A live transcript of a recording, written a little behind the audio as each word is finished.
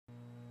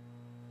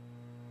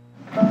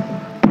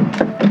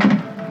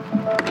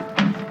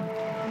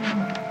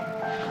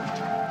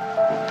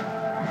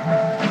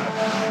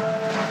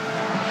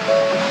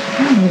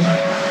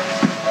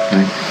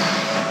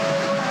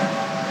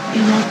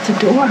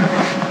door.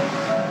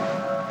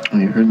 Oh,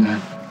 you heard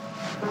that?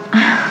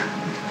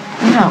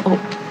 No,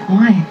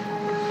 why?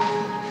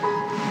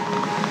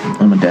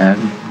 I'm a dad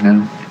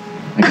now.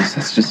 I guess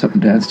that's just something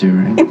dads do,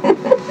 right?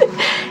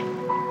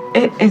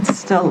 It's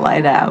still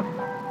light out.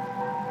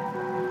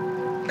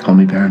 Call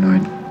me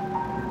paranoid.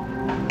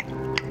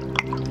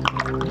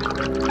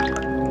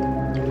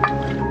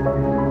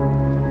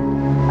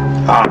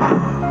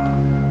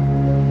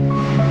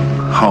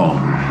 Home.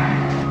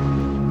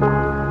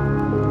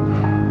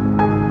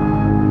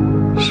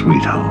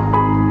 Sweet home.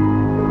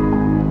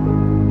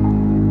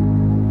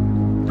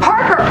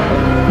 Parker!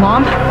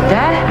 Mom?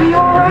 Dad? Are you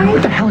alright?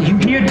 What the hell?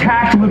 He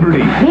attacked Liberty.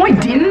 No, I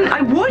didn't.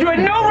 I would. You had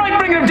no right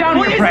bringing him down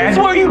here, Brad. Is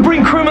this where you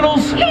bring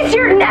criminals? He's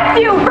your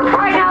nephew, for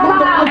crying out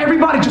loud!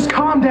 Everybody just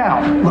calm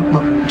down.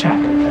 Look, Jack,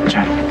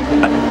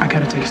 I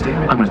gotta take a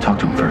statement. I'm gonna talk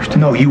to him first.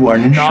 No, you are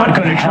not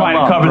gonna try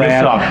to cover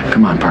this up.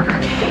 Come on, Parker.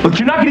 Look,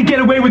 you're not gonna get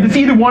away with this,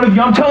 either one of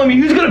you. I'm telling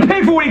you, who's gonna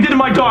pay for what he did to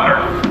my daughter?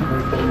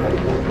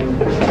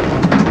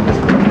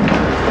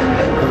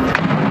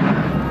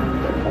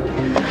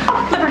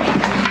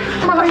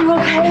 Are you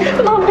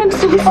okay? Mom, I'm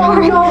so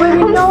sorry. No,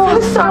 baby, no.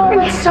 Stop it.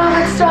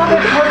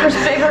 Parker's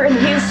bigger and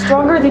he's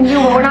stronger than you.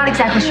 Well, we're not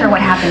exactly sure what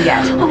happened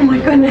yet. Oh my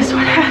goodness,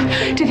 what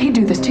happened? Did he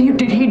do this to you?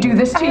 Did he do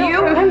this to you? I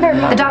don't remember.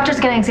 The doctor's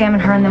gonna examine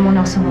her and then we'll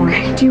know some more.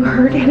 Okay, do you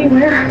hurt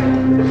anywhere?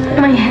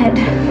 My head.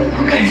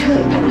 Okay. It's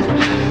really bad.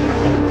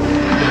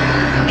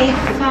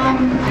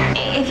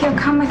 If you'll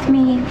come with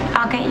me,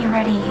 I'll get you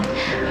ready.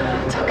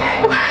 It's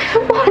okay. I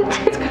don't want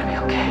to. It's gonna be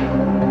okay.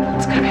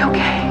 It's gonna be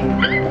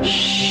okay.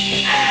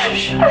 Shh.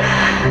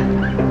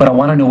 But I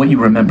want to know what you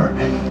remember.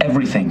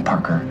 Everything,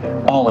 Parker.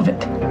 All of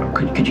it.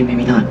 Could you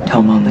maybe not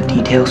tell Mom the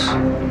details?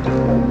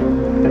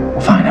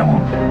 Fine, I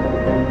won't.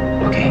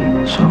 Okay,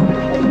 so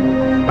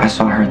I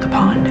saw her at the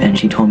pond and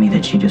she told me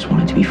that she just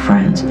wanted to be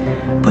friends.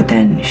 But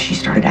then she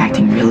started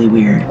acting really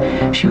weird.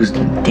 She was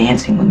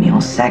dancing with me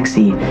all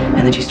sexy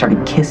and then she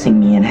started kissing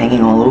me and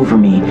hanging all over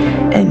me.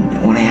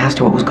 And when I asked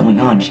her what was going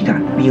on, she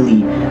got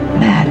really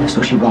mad.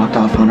 So she walked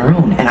off on her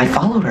own and I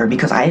followed her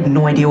because I had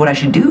no idea what I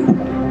should do.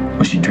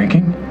 Was she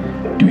drinking?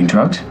 Doing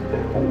drugs?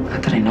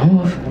 Not that I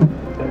know of.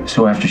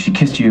 So after she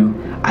kissed you,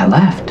 I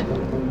left.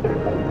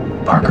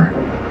 Parker,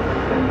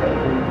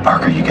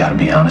 you gotta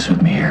be honest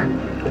with me here.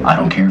 I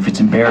don't care if it's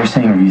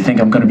embarrassing or you think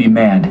I'm gonna be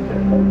mad.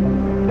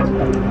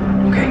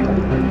 Okay.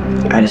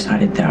 I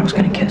decided that I was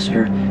gonna kiss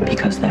her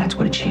because that's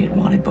what she had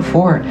wanted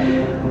before.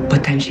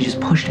 But then she just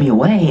pushed me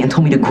away and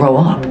told me to grow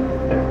up.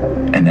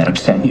 And that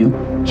upset you?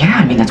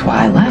 Yeah, I mean, that's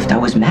why I left. I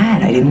was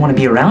mad. I didn't want to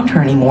be around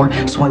her anymore,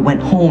 so I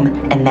went home,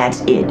 and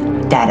that's it.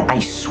 Dad, I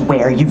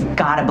swear, you've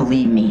got to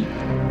believe me.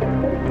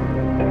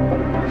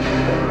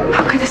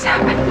 How could this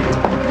happen?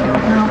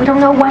 No, we don't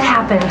know what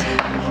happened.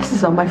 This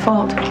is all my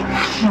fault.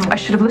 I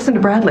should have listened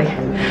to Bradley.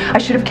 I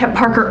should have kept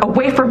Parker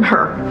away from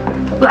her.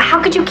 How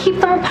could you keep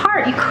them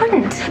apart? You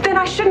couldn't. Then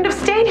I shouldn't have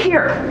stayed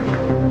here.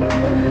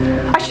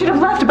 I should have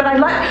left, but I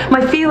let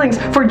my feelings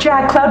for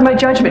Jack cloud my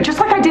judgment, just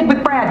like I did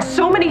with Brad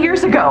so many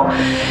years ago.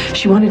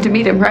 She wanted to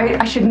meet him, right?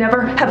 I should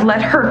never have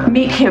let her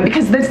meet him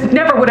because this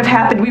never would have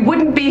happened. We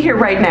wouldn't be here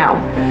right now.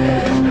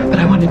 But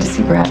I wanted to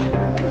see Brad.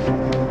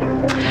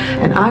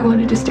 And I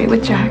wanted to stay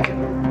with Jack.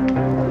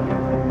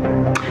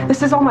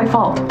 This is all my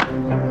fault.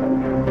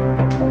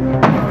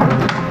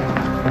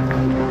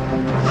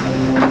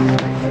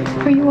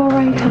 Are you all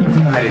right, honey?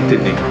 I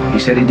didn't he? He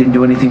said he didn't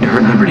do anything to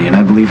hurt Liberty, and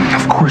I believe him.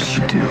 Of course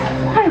you do.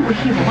 Why would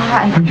he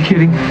lie? Are you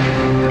kidding?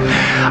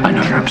 I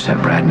know you're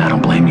upset, Brad, and I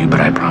don't blame you, but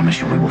I promise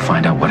you we will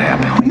find out what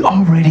happened. We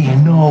already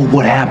know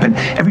what happened.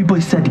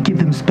 Everybody said to give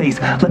them space,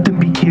 let them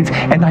be kids,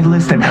 and I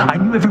listened. I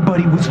knew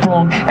everybody was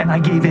wrong, and I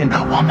gave in.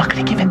 Well, I'm not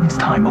going to give in this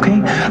time,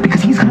 okay?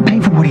 Because he's going to pay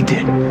for what he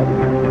did.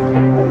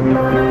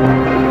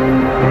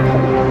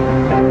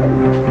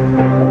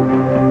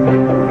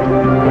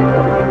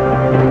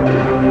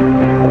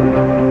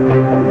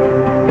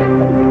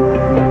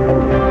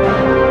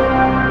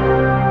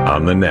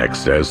 On the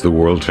next As the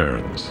World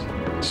Turns,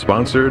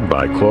 sponsored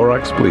by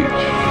Clorox Bleach.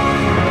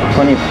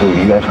 Plenty of food.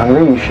 You guys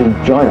hungry? You should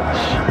join us.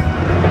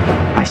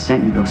 I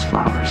sent you those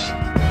flowers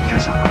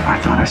because I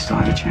thought I still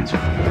had a chance.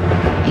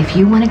 If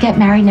you want to get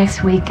married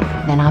next week,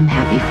 then I'm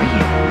happy for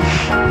you.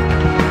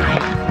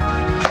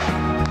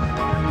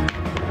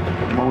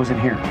 What was in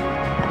here?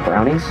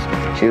 Brownies?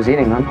 She was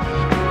eating them.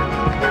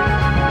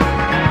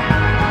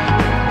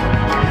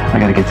 I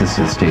gotta get this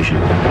to the station.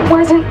 It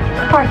wasn't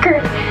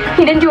Parker.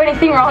 He didn't do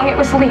anything wrong. It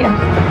was Liam.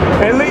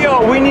 Hey,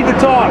 Leo, we need to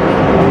talk.